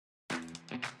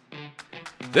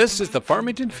This is the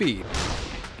Farmington Feed,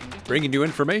 bringing you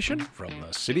information from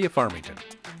the City of Farmington.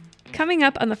 Coming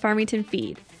up on the Farmington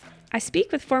Feed, I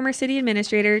speak with former City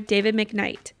Administrator David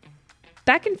McKnight.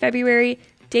 Back in February,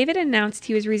 David announced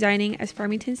he was resigning as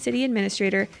Farmington City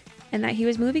Administrator and that he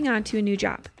was moving on to a new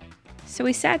job. So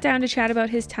we sat down to chat about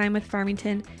his time with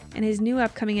Farmington and his new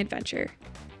upcoming adventure.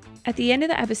 At the end of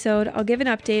the episode, I'll give an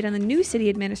update on the new City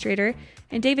Administrator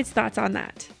and David's thoughts on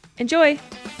that. Enjoy!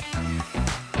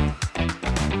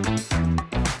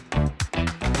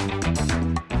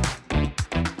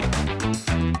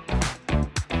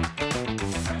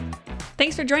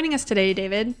 Thanks for joining us today,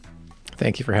 David.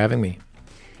 Thank you for having me.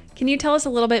 Can you tell us a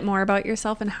little bit more about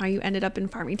yourself and how you ended up in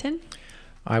Farmington?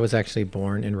 I was actually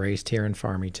born and raised here in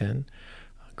Farmington.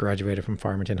 Graduated from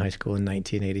Farmington High School in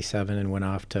 1987 and went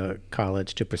off to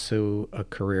college to pursue a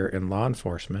career in law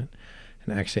enforcement,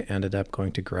 and actually ended up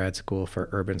going to grad school for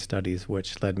urban studies,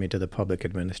 which led me to the public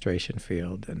administration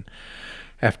field. And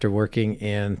after working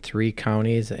in 3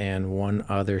 counties and 1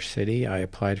 other city, I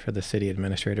applied for the city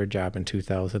administrator job in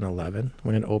 2011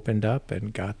 when it opened up,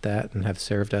 and got that, and have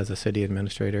served as a city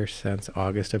administrator since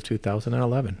August of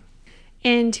 2011.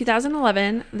 In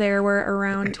 2011, there were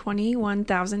around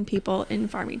 21,000 people in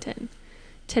Farmington.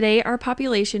 Today, our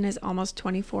population is almost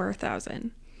 24,000.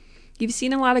 You've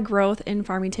seen a lot of growth in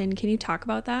Farmington. Can you talk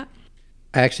about that?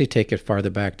 I actually take it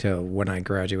farther back to when I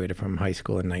graduated from high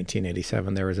school in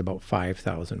 1987. There was about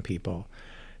 5,000 people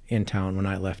in town when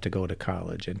I left to go to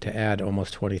college. And to add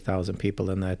almost 20,000 people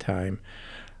in that time,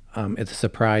 it's a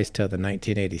surprise to the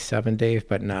 1987 Dave,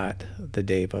 but not the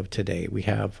Dave of today. We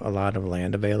have a lot of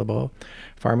land available.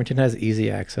 Farmington has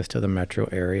easy access to the metro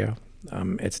area.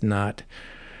 It's not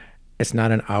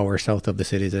an hour south of the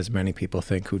cities, as many people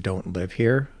think who don't live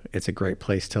here. It's a great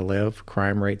place to live.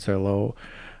 Crime rates are low.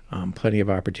 Plenty of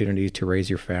opportunities to raise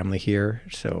your family here.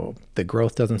 So the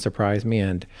growth doesn't surprise me,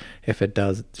 and if it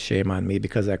does, shame on me,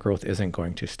 because that growth isn't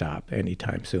going to stop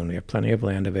anytime soon. We have plenty of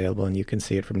land available, and you can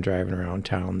see it from driving around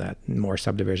town that more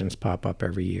subdivisions pop up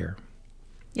every year.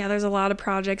 Yeah, there's a lot of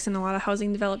projects and a lot of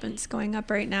housing developments going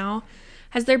up right now.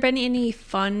 Has there been any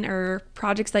fun or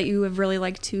projects that you have really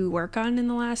liked to work on in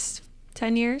the last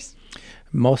 10 years?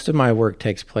 Most of my work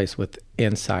takes place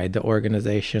inside the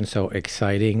organization, so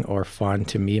exciting or fun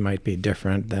to me might be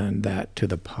different than that to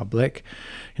the public.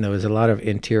 There's a lot of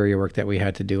interior work that we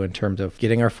had to do in terms of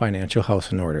getting our financial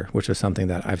house in order, which is something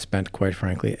that I've spent, quite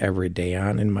frankly, every day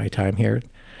on in my time here.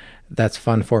 That's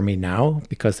fun for me now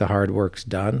because the hard work's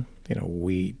done.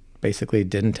 We basically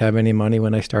didn't have any money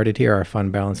when I started here. Our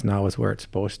fund balance now is where it's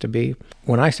supposed to be.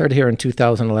 When I started here in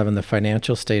 2011, the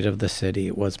financial state of the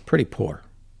city was pretty poor.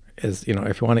 If you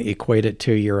want to equate it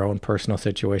to your own personal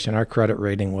situation, our credit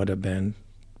rating would have been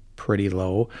pretty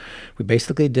low. We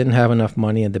basically didn't have enough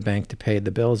money in the bank to pay the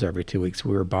bills every 2 weeks.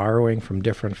 We were borrowing from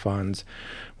different funds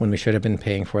when we should have been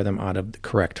paying for them out of the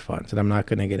correct funds. And I'm not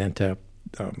going to get into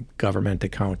government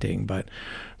accounting, but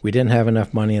we didn't have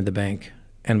enough money in the bank,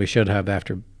 and we should have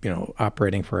after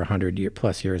operating for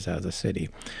 100+ years as a city.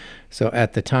 So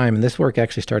at the time, and this work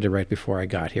actually started right before I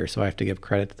got here, so I have to give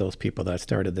credit to those people that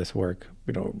started this work,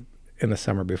 in the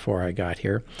summer before I got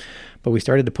here. But we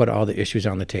started to put all the issues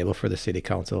on the table for the city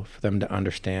council, for them to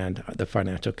understand the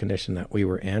financial condition that we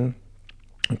were in.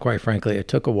 And quite frankly, it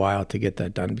took a while to get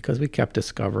that done because we kept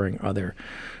discovering other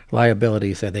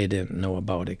liabilities that they didn't know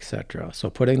about, etc. So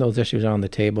putting those issues on the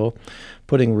table,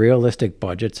 putting realistic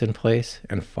budgets in place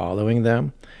and following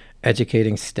them,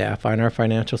 educating staff on our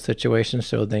financial situation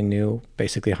so they knew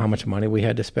basically how much money we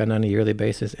had to spend on a yearly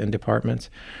basis in departments.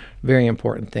 Very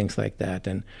important things like that.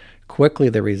 And quickly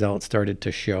the results started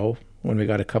to show when we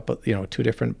got a couple, 2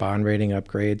 different bond rating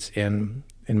upgrades in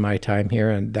my time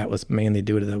here, and that was mainly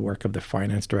due to the work of the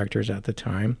finance directors at the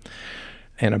time.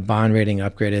 And a bond rating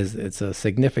upgrade it's a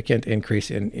significant increase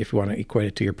in, if you want to equate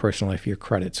it to your personal life, your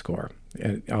credit score.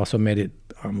 It also made it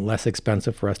less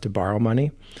expensive for us to borrow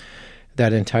money.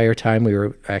 That entire time we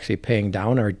were actually paying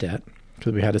down our debt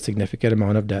because we had a significant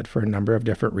amount of debt for a number of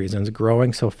different reasons.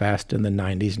 Growing so fast in the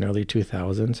 90s and early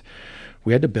 2000s,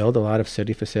 we had to build a lot of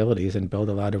city facilities and build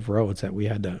a lot of roads that we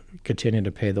had to continue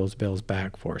to pay those bills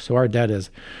back for. So our debt is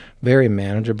very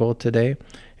manageable today,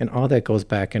 and all that goes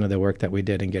back into the work that we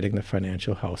did in getting the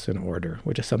financial house in order,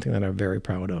 which is something that I'm very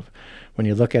proud of. When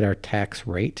you look at our tax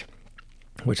rate,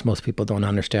 which most people don't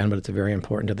understand, but it's very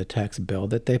important to the tax bill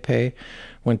that they pay,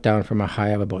 went down from a high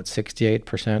of about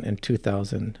 68% in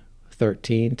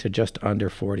 2013 to just under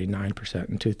 49%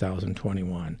 in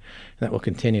 2021. And that will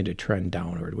continue to trend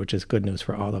downward, which is good news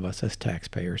for all of us as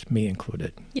taxpayers, me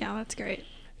included. Yeah, that's great.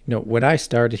 When I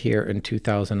started here in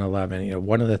 2011,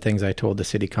 one of the things I told the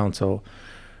city council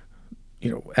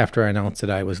after I announced that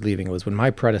I was leaving, it was when my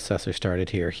predecessor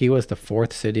started here. He was the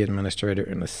fourth city administrator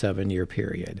in a 7-year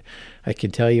period. I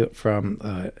can tell you from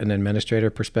an administrator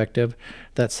perspective,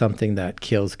 that's something that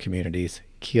kills communities,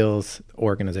 kills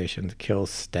organizations, kills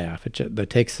staff. That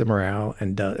takes the morale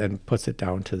and puts it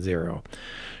down to zero.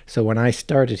 So when I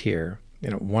started here,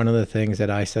 one of the things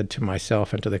that I said to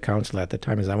myself and to the council at the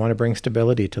time is I want to bring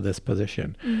stability to this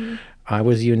position. Mm-hmm. I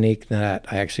was unique that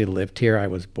I actually lived here. I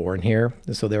was born here.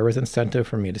 So there was incentive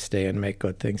for me to stay and make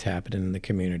good things happen in the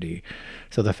community.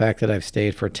 So the fact that I've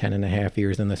stayed for 10 and a half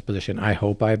years in this position, I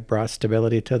hope I brought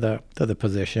stability to the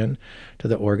position, to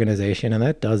the organization. And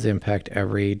that does impact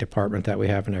every department that we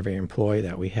have and every employee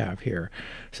that we have here.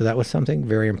 So that was something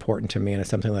very important to me, and it's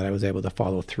something that I was able to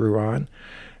follow through on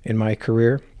in my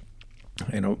career.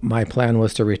 My plan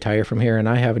was to retire from here, and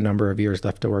I have a number of years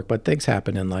left to work, but things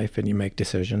happen in life and you make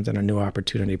decisions, and a new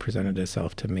opportunity presented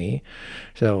itself to me.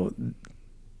 So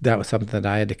that was something that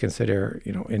I had to consider,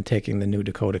 in taking the new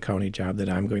Dakota County job that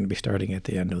I'm going to be starting at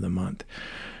the end of the month.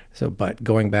 So, but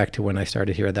going back to when I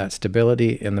started here, that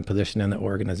stability in the position and the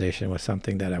organization was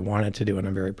something that I wanted to do, and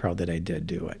I'm very proud that I did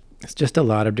do it. It's just a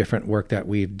lot of different work that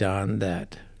we've done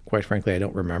that, quite frankly, I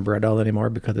don't remember it all anymore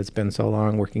because it's been so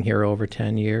long, working here over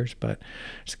 10 years. But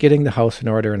just getting the house in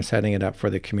order and setting it up for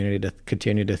the community to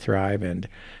continue to thrive and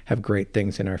have great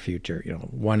things in our future.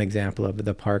 One example of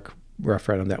the park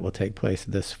referendum that will take place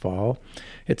this fall,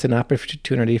 it's an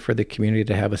opportunity for the community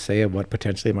to have a say of what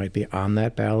potentially might be on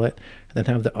that ballot, and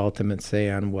then have the ultimate say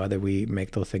on whether we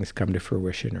make those things come to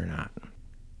fruition or not.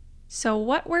 So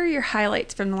what were your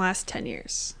highlights from the last 10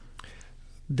 years?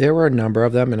 There were a number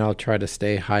of them, and I'll try to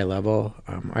stay high level.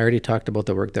 I already talked about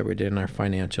the work that we did in our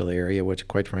financial area, which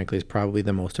quite frankly is probably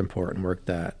the most important work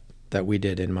that we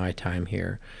did in my time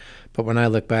here. But when I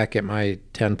look back at my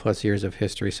 10 plus years of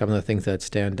history, some of the things that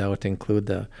stand out include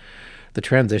the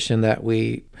transition that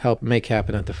we helped make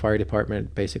happen at the fire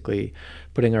department, basically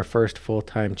putting our first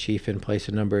full-time chief in place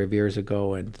a number of years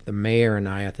ago. And the mayor and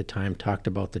I at the time talked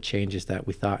about the changes that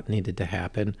we thought needed to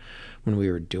happen when we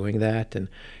were doing that. And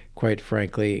quite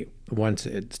frankly, once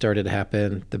it started to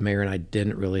happen, the mayor and I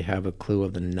didn't really have a clue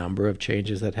of the number of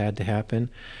changes that had to happen.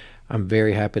 I'm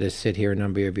very happy to sit here a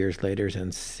number of years later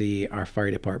and see our fire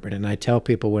department. And I tell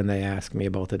people when they ask me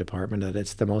about the department that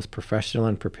it's the most professional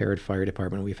and prepared fire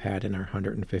department we've had in our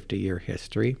 150-year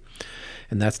history.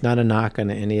 And that's not a knock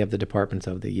on any of the departments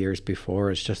of the years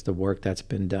before. It's just the work that's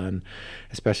been done,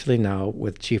 especially now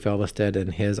with Chief Elvested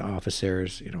and his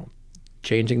officers,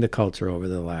 changing the culture over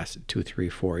the last 2, 3,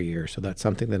 4 years. So that's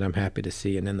something that I'm happy to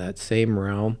see. And in that same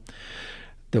realm,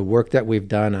 the work that we've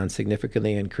done on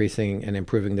significantly increasing and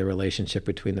improving the relationship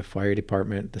between the fire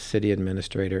department, the city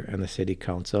administrator, and the city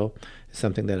council is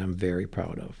something that I'm very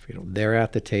proud of. They're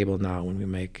at the table now when we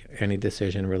make any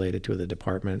decision related to the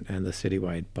department and the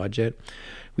citywide budget.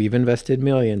 We've invested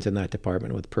millions in that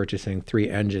department with purchasing 3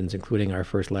 engines, including our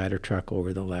first ladder truck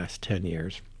over the last 10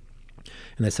 years.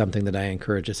 And that's something that I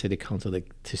encourage the city council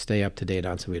to stay up to date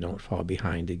on so we don't fall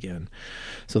behind again.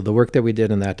 So the work that we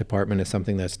did in that department is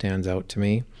something that stands out to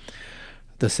me.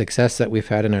 The success that we've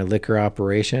had in our liquor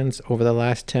operations over the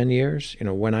last 10 years,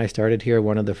 when I started here,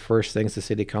 one of the first things the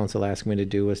city council asked me to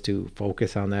do was to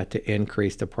focus on that to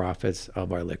increase the profits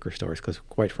of our liquor stores. Because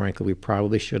quite frankly, we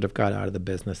probably should have got out of the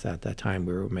business at that time.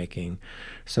 We were making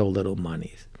so little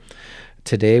money.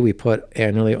 Today, we put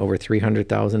annually over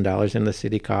 $300,000 in the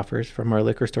city coffers from our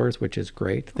liquor stores, which is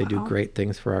great. They do great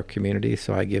things for our community,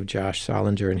 so I give Josh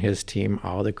Solinger and his team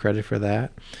all the credit for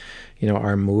that.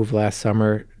 Our move last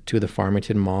summer to the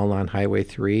Farmington Mall on Highway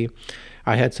 3,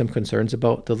 I had some concerns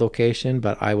about the location,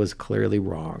 but I was clearly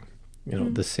wrong.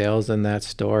 The sales in that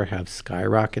store have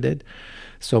skyrocketed,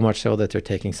 so much so that they're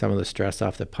taking some of the stress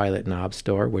off the Pilot Knob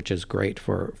store, which is great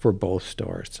for both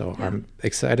stores. So I'm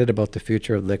excited about the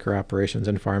future of liquor operations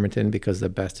in Farmington because the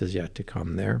best is yet to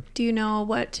come there. Do you know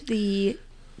what the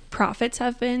profits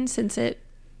have been since it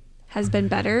has been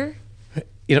better?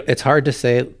 It's hard to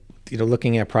say.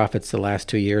 Looking at profits the last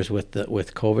 2 years with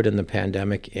COVID and the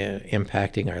pandemic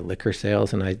impacting our liquor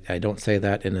sales, and I don't say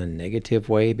that in a negative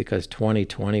way because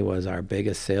 2020 was our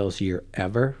biggest sales year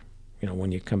ever.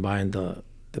 When you combine the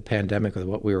pandemic with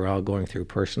what we were all going through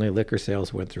personally, liquor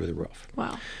sales went through the roof.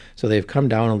 Wow. So they've come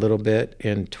down a little bit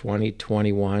in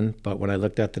 2021, but when I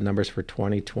looked at the numbers for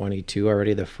 2022,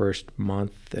 already the first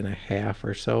month and a half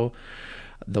or so,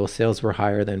 those sales were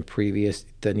higher than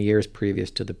years previous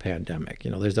to the pandemic.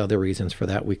 There's other reasons for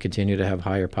that. We continue to have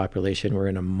higher population. We're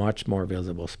in a much more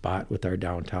visible spot with our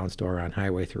downtown store on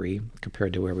Highway 3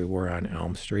 compared to where we were on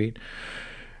Elm Street.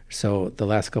 So the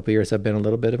last couple of years have been a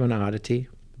little bit of an oddity,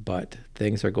 but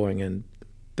things are going in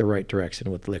the right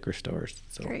direction with liquor stores.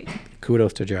 So Great.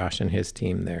 kudos to Josh and his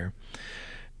team there.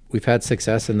 We've had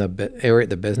success in the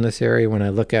business area. When I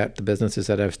look at the businesses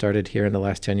that I've started here in the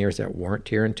last 10 years that weren't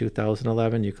here in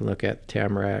 2011, you can look at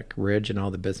Tamarack Ridge and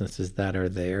all the businesses that are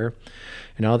there,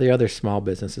 and all the other small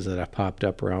businesses that have popped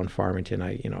up around Farmington.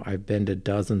 I've been to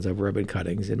dozens of ribbon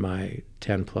cuttings in my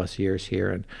 10 plus years here,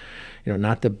 and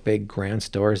not the big grand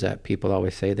stores that people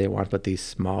always say they want, but these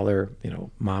smaller,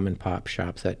 mom and pop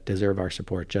shops that deserve our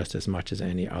support just as much as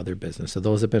any other business. So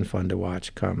those have been fun to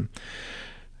watch come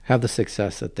have the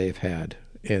success that they've had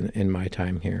in my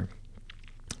time here.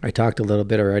 I talked a little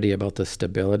bit already about the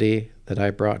stability that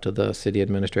I brought to the city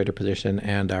administrator position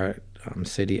and our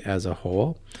city as a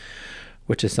whole,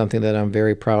 which is something that I'm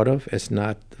very proud of. It's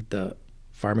not the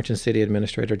Farmington city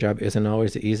administrator job isn't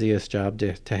always the easiest job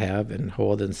to have and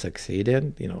hold and succeed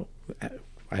in.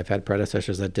 I've had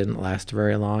predecessors that didn't last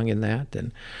very long in that,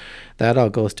 and that all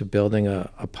goes to building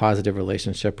a positive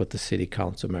relationship with the city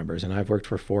council members. And I've worked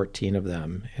for 14 of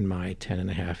them in my 10 and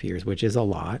a half years, which is a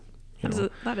lot.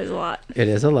 That is a lot. It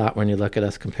is a lot when you look at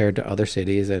us compared to other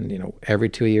cities, and every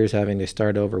 2 years having to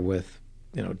start over with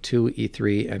 2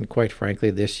 E3, and quite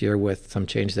frankly this year with some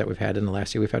changes that we've had in the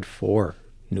last year, we've had 4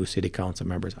 new city council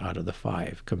members out of the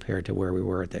 5 compared to where we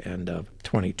were at the end of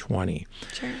 2020.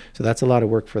 Sure. So that's a lot of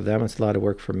work for them. It's a lot of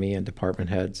work for me and department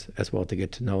heads as well to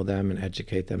get to know them and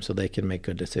educate them so they can make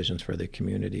good decisions for the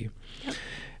community. Yep.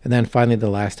 And then finally, the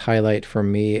last highlight for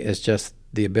me is just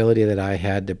the ability that I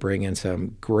had to bring in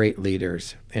some great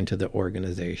leaders into the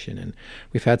organization. And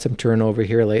we've had some turnover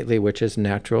here lately, which is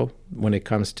natural when it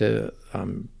comes to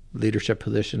leadership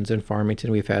positions in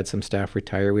Farmington. We've had some staff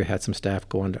retire. We've had some staff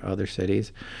go into other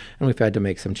cities, and we've had to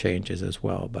make some changes as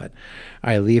well. But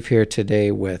I leave here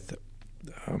today with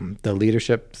the leaders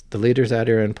that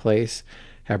are in place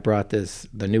have brought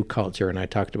the new culture, and I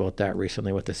talked about that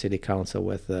recently with the city council,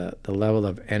 with the level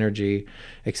of energy,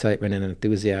 excitement, and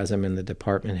enthusiasm in the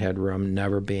department head room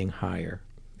never being higher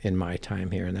in my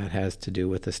time here, and that has to do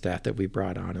with the staff that we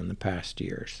brought on in the past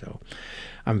year. So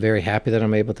I'm very happy that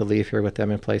I'm able to leave here with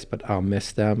them in place, but I'll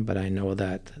miss them, but I know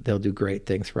that they'll do great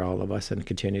things for all of us and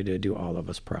continue to do all of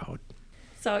us proud.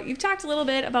 So you've talked a little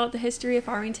bit about the history of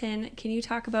Farmington. Can you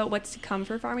talk about what's to come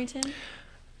for Farmington?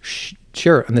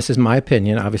 Sure, and this is my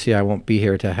opinion. Obviously, I won't be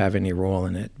here to have any role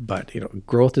in it, but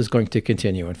growth is going to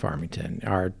continue in Farmington.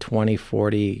 Our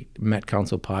 2040 Met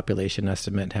Council population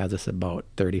estimate has us about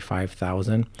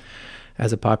 35,000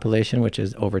 as a population, which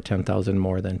is over 10,000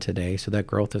 more than today. So that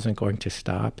growth isn't going to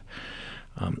stop.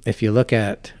 If you look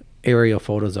at aerial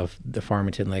photos of the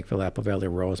Farmington, Lakeville, Apple Valley,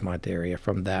 Rosemont area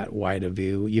from that wide a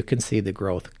view, you can see the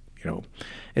growth.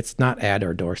 It's not at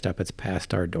our doorstep, it's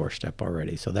past our doorstep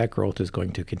already. So that growth is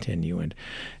going to continue,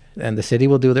 and the city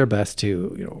will do their best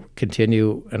to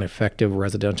continue an effective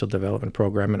residential development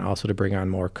program and also to bring on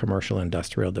more commercial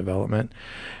industrial development.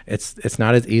 It's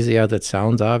not as easy as it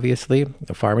sounds, obviously.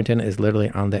 Farmington is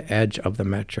literally on the edge of the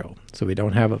metro. So we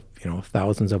don't have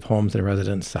thousands of homes and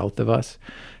residents south of us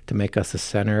to make us the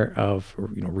center of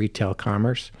retail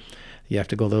commerce. You have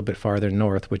to go a little bit farther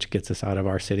north, which gets us out of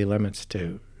our city limits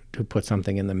to put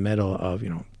something in the middle of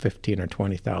 15 or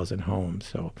 20,000 homes.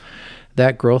 So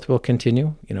that growth will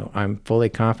continue. I'm fully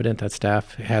confident that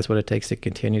staff has what it takes to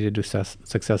continue to do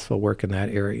successful work in that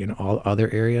area, in all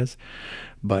other areas.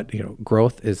 But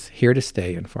growth is here to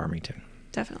stay in Farmington.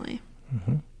 Definitely.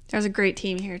 Mm-hmm. There's a great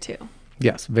team here too.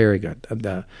 Yes, very good.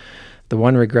 The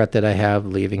one regret that I have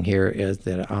leaving here is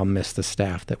that I'll miss the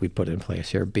staff that we put in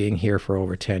place here. Being here for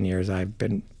over 10 years, I've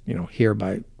been here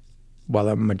while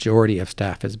a majority of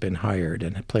staff has been hired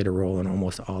and played a role in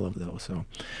almost all of those. So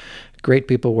great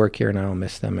people work here, and I'll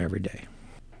miss them every day.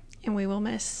 And we will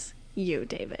miss you,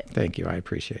 David. Thank you. I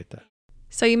appreciate that.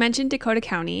 So you mentioned Dakota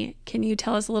County. Can you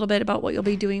tell us a little bit about what you'll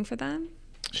be doing for them?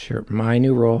 Sure. My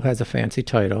new role has a fancy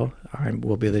title. I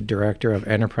will be the Director of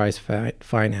Enterprise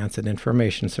Finance and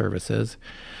Information Services.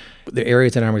 The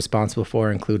areas that I'm responsible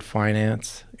for include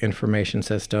finance, information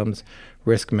systems,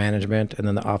 risk management, and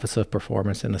then the Office of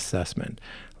Performance and Assessment.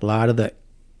 A lot of the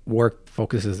work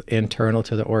focuses internal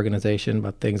to the organization,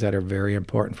 but things that are very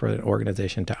important for the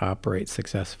organization to operate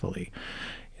successfully.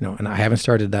 And I haven't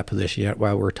started that position yet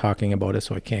while we're talking about it,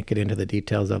 so I can't get into the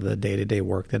details of the day-to-day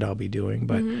work that I'll be doing,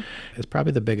 but it's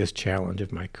probably the biggest challenge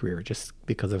of my career just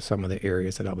because of some of the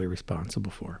areas that I'll be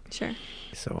responsible for. Sure.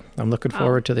 So I'm looking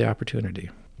forward to the opportunity.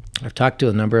 I've talked to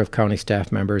a number of county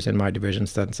staff members in my division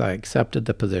since I accepted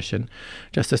the position,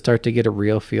 just to start to get a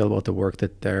real feel about the work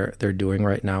that they're doing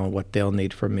right now and what they'll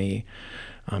need from me.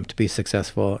 to be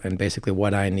successful, and basically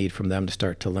what I need from them to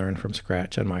start to learn from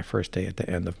scratch on my first day at the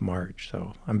end of March.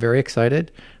 So I'm very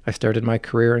excited. I started my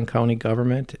career in county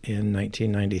government in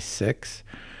 1996.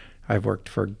 I've worked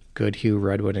for Goodhue,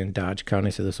 Redwood, and Dodge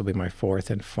County, so this will be my fourth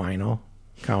and final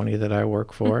county that I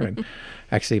work for. And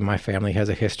actually, my family has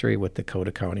a history with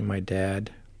Dakota County. My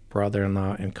dad,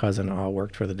 brother-in-law, and cousin all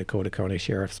worked for the Dakota County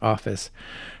Sheriff's Office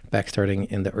back starting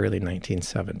in the early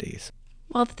 1970s.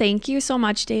 Well, thank you so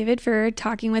much, David, for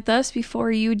talking with us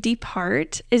before you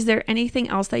depart. Is there anything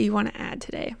else that you want to add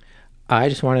today? I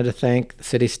just wanted to thank the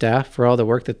city staff for all the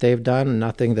work that they've done.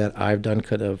 Nothing that I've done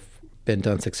could have been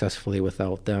done successfully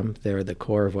without them. They're the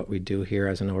core of what we do here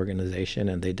as an organization,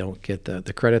 and they don't get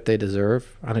the credit they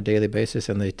deserve on a daily basis,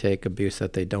 and they take abuse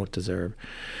that they don't deserve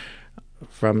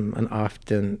from an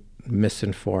often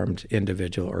misinformed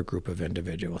individual or group of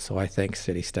individuals. So I thank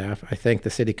city staff. I thank the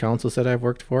city councils that I've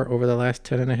worked for over the last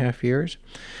 10 and a half years,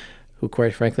 who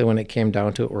quite frankly, when it came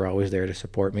down to it, were always there to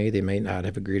support me. They may not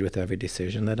have agreed with every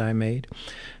decision that I made,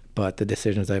 but the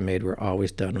decisions I made were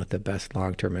always done with the best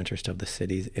long-term interest of the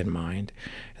cities in mind.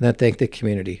 And I thank the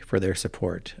community for their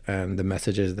support and the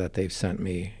messages that they've sent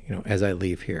me, as I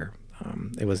leave here.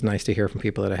 It was nice to hear from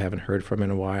people that I haven't heard from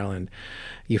in a while, and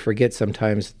you forget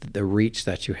sometimes the reach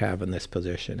that you have in this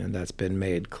position, and that's been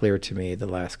made clear to me the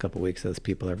last couple of weeks as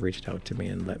people have reached out to me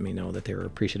and let me know that they were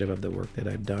appreciative of the work that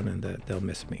I've done and that they'll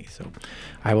miss me. So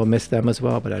I will miss them as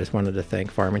well, but I just wanted to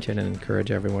thank Farmington and encourage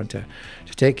everyone to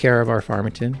take care of our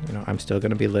Farmington. I'm still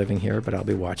going to be living here, but I'll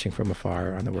be watching from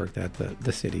afar on the work that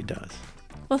the city does.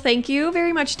 Well, thank you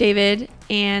very much, David,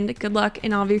 and good luck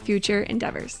in all of your future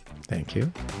endeavors. Thank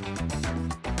you.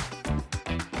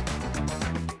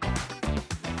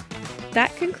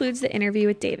 That concludes the interview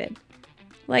with David.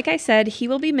 Like I said, he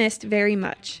will be missed very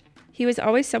much. He was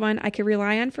always someone I could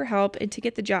rely on for help and to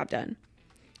get the job done.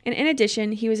 And in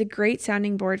addition, he was a great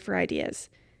sounding board for ideas.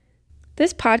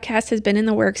 This podcast has been in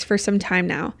the works for some time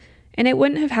now, and it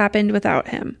wouldn't have happened without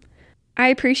him. I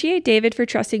appreciate David for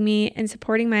trusting me and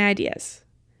supporting my ideas.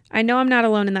 I know I'm not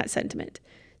alone in that sentiment.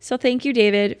 So thank you,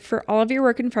 David, for all of your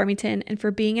work in Farmington and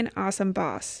for being an awesome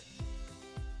boss.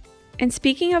 And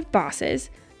speaking of bosses,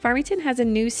 Farmington has a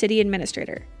new city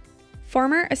administrator.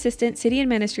 Former Assistant City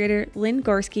Administrator Lynn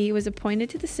Gorski was appointed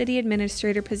to the city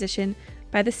administrator position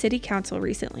by the City Council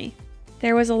recently.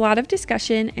 There was a lot of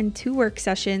discussion and 2 work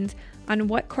sessions on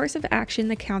what course of action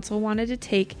the council wanted to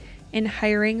take in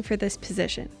hiring for this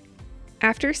position.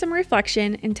 After some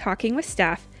reflection and talking with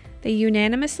staff, they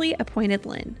unanimously appointed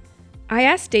Lynn. I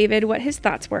asked David what his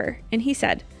thoughts were, and he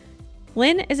said,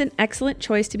 "Lynn is an excellent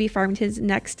choice to be Farmington's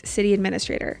next city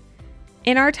administrator.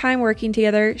 In our time working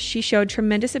together, she showed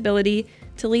tremendous ability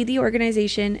to lead the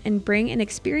organization and bring an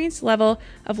experienced level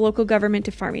of local government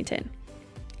to Farmington.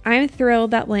 I am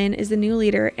thrilled that Lynn is the new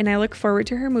leader, and I look forward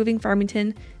to her moving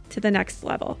Farmington to the next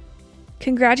level.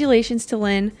 Congratulations to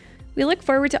Lynn. We look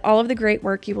forward to all of the great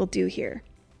work you will do here."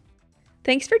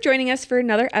 Thanks for joining us for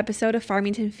another episode of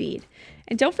Farmington Feed.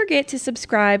 And don't forget to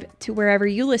subscribe to wherever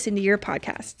you listen to your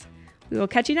podcasts. We will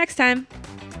catch you next time.